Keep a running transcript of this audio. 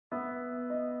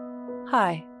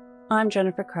Hi, I'm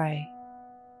Jennifer Cray.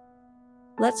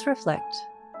 Let's reflect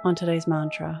on today's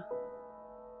mantra.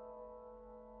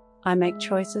 I make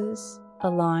choices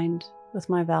aligned with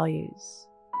my values.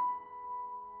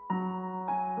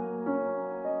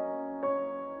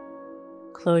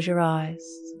 Close your eyes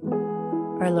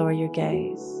or lower your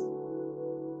gaze.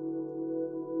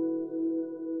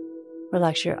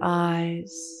 Relax your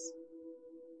eyes,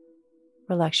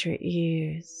 relax your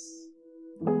ears,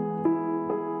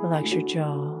 relax your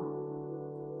jaw.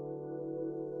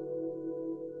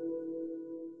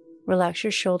 Relax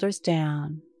your shoulders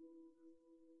down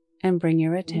and bring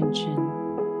your attention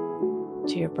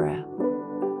to your breath.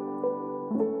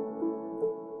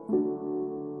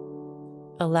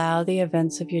 Allow the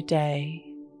events of your day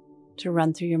to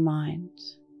run through your mind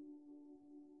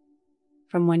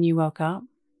from when you woke up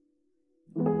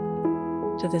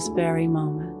to this very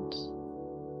moment.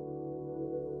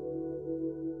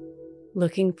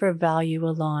 Looking for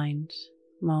value-aligned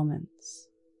moments.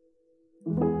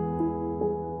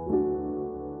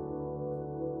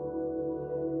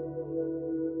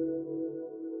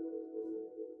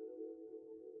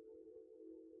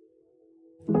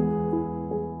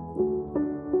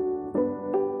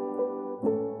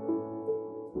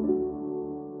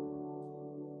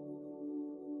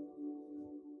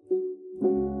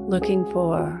 Looking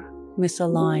for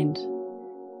misaligned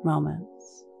moments.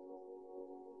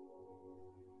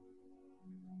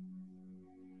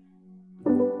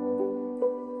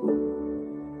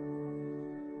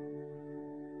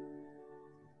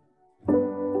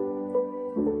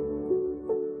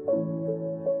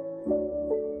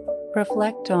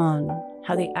 Reflect on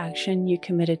how the action you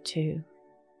committed to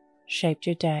shaped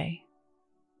your day.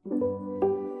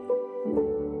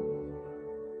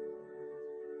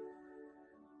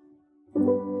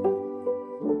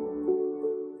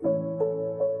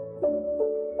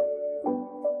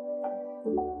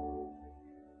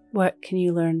 What can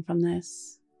you learn from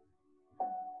this?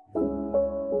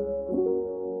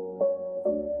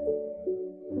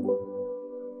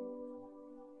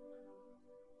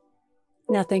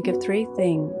 Now think of 3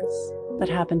 things that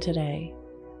happened today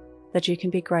that you can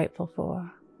be grateful for.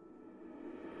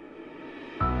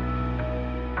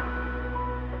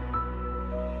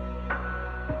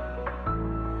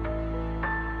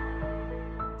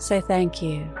 Say thank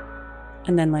you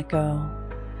and then let go.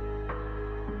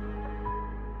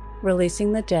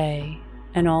 Releasing the day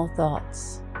and all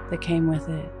thoughts that came with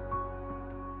it.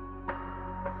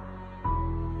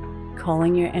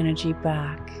 Calling your energy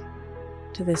back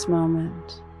to this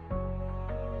moment.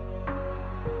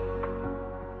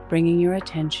 Bringing your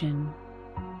attention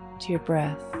to your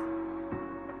breath.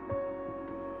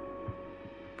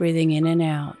 Breathing in and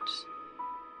out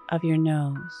of your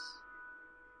nose.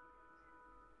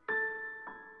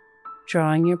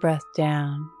 Drawing your breath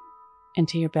down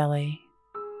into your belly,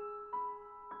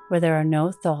 where there are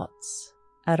no thoughts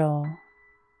at all.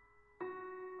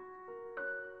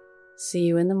 See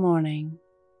you in the morning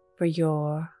for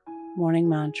your morning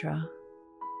mantra.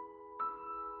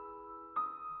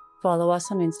 Follow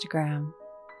us on Instagram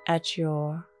at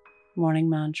Your Morning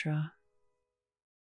Mantra.